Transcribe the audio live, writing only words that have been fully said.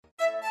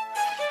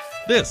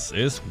This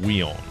is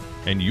WION,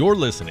 and you're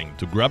listening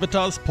to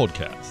Gravitas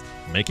Podcast,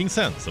 making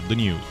sense of the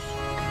news.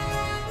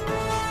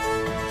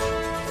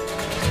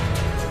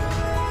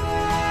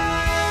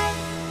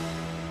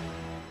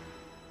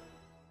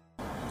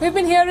 We've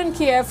been here in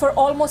Kiev for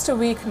almost a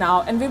week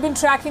now, and we've been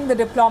tracking the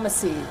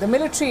diplomacy, the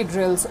military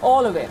drills,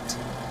 all of it.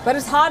 But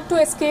it's hard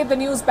to escape the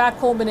news back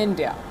home in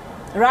India.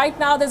 Right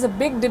now, there's a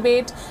big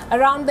debate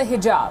around the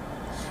hijab.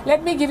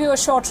 Let me give you a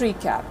short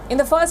recap. In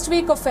the first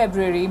week of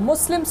February,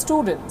 Muslim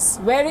students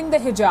wearing the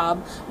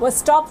hijab were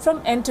stopped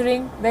from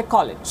entering their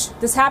college.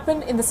 This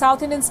happened in the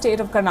South Indian state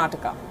of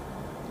Karnataka.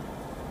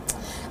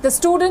 The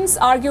students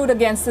argued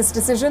against this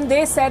decision.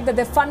 They said that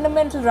their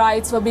fundamental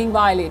rights were being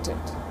violated.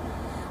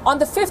 On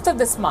the 5th of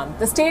this month,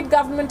 the state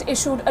government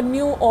issued a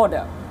new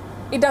order.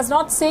 It does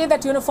not say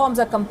that uniforms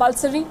are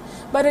compulsory,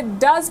 but it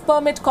does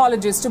permit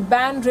colleges to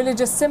ban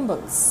religious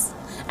symbols.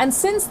 And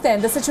since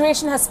then, the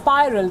situation has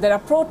spiraled. There are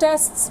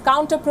protests,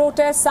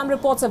 counter-protests, some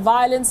reports of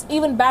violence,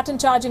 even baton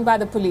charging by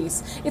the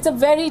police. It's a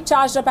very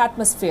charged-up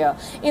atmosphere.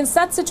 In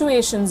such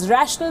situations,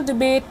 rational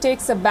debate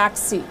takes a back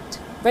seat.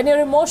 When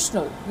you're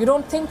emotional, you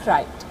don't think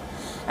right.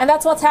 And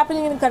that's what's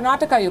happening in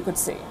Karnataka, you could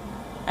say.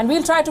 And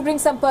we'll try to bring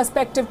some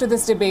perspective to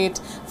this debate.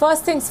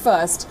 First things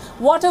first,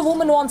 what a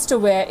woman wants to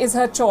wear is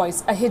her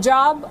choice. A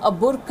hijab, a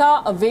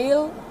burqa, a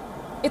veil,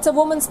 it's a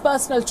woman's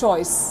personal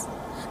choice.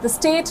 The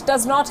state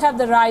does not have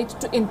the right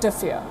to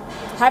interfere.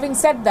 Having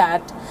said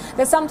that,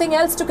 there's something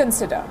else to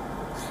consider.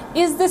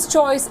 Is this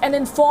choice an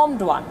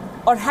informed one,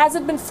 or has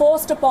it been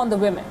forced upon the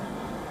women?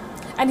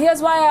 And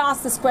here's why I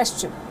ask this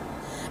question.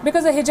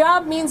 Because a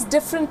hijab means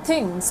different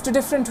things to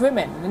different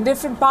women in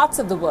different parts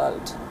of the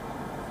world.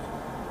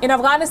 In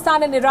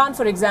Afghanistan and Iran,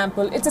 for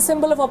example, it's a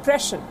symbol of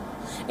oppression.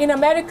 In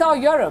America or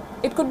Europe,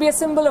 it could be a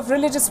symbol of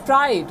religious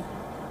pride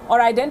or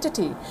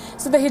identity.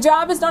 So the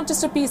hijab is not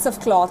just a piece of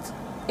cloth.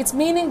 Its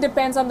meaning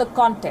depends on the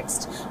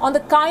context, on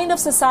the kind of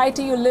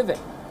society you live in.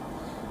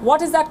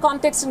 What is that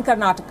context in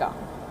Karnataka?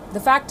 The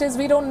fact is,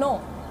 we don't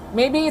know.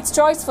 Maybe it's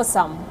choice for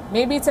some.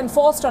 Maybe it's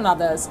enforced on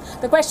others.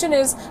 The question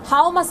is,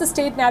 how must the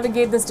state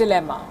navigate this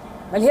dilemma?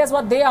 Well, here's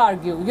what they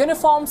argue.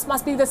 Uniforms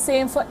must be the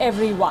same for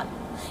everyone.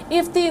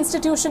 If the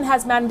institution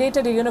has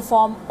mandated a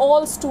uniform,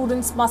 all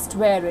students must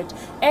wear it.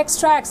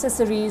 Extra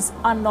accessories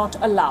are not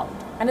allowed.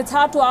 And it's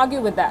hard to argue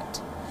with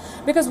that.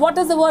 Because what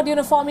does the word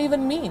uniform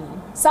even mean?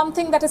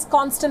 Something that is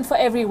constant for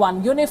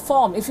everyone.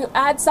 Uniform. If you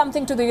add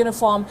something to the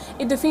uniform,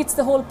 it defeats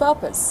the whole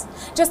purpose.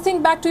 Just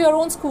think back to your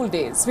own school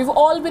days. We've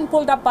all been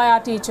pulled up by our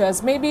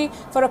teachers, maybe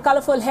for a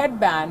colorful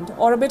headband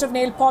or a bit of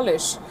nail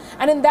polish.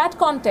 And in that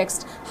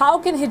context, how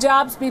can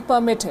hijabs be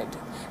permitted?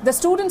 The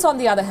students, on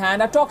the other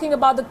hand, are talking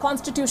about the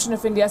Constitution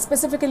of India,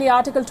 specifically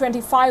Article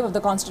 25 of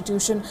the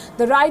Constitution,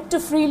 the right to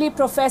freely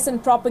profess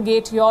and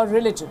propagate your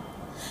religion.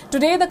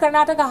 Today, the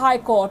Karnataka High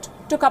Court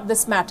took up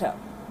this matter.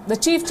 The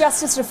Chief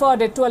Justice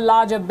referred it to a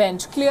larger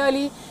bench.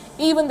 Clearly,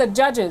 even the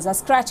judges are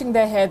scratching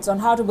their heads on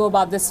how to go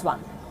about this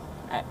one.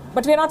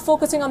 But we're not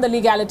focusing on the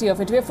legality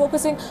of it. We're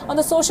focusing on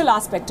the social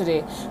aspect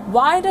today.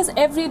 Why does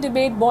every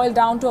debate boil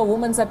down to a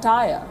woman's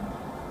attire?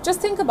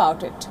 Just think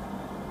about it.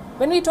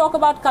 When we talk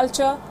about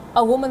culture,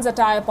 a woman's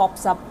attire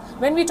pops up.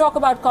 When we talk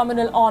about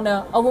communal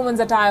honor, a woman's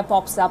attire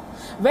pops up.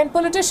 When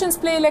politicians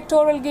play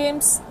electoral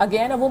games,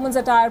 again a woman's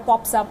attire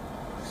pops up.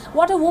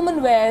 What a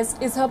woman wears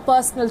is her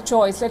personal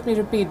choice. Let me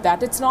repeat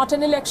that. It's not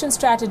an election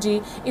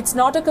strategy. It's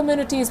not a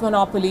community's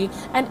monopoly.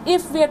 And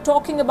if we are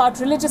talking about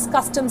religious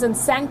customs and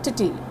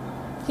sanctity,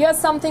 here's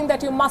something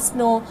that you must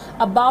know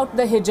about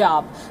the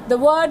hijab. The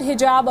word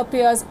hijab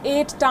appears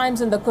 8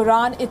 times in the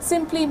Quran. It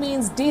simply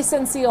means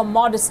decency or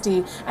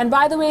modesty. And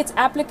by the way, it's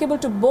applicable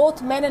to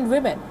both men and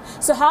women.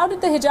 So how did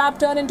the hijab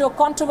turn into a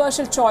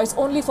controversial choice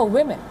only for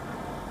women?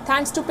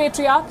 Thanks to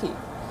patriarchy.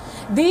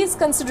 These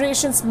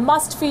considerations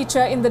must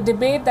feature in the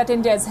debate that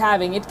India is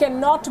having. It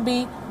cannot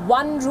be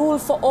one rule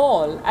for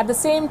all. At the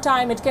same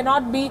time, it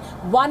cannot be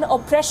one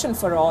oppression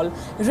for all.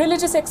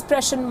 Religious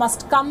expression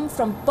must come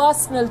from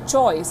personal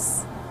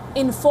choice,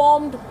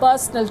 informed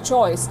personal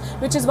choice,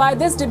 which is why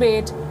this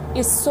debate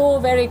is so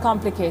very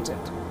complicated.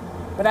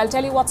 But I'll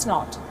tell you what's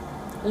not.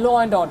 Law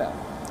and order.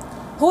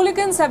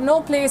 Hooligans have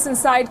no place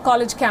inside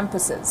college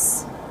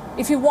campuses.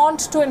 If you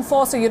want to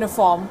enforce a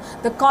uniform,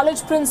 the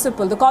college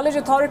principal, the college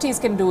authorities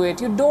can do it.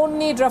 You don't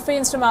need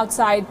ruffians from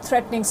outside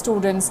threatening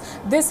students.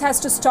 This has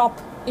to stop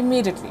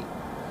immediately.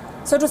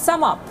 So to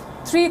sum up,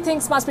 3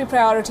 things must be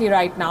priority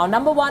right now.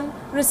 Number 1,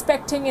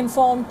 respecting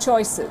informed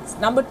choices.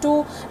 Number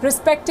 2,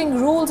 respecting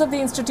rules of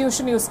the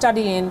institution you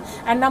study in.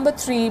 And number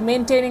 3,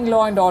 maintaining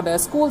law and order.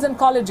 Schools and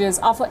colleges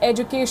are for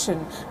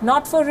education,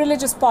 not for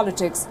religious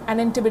politics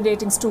and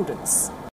intimidating students.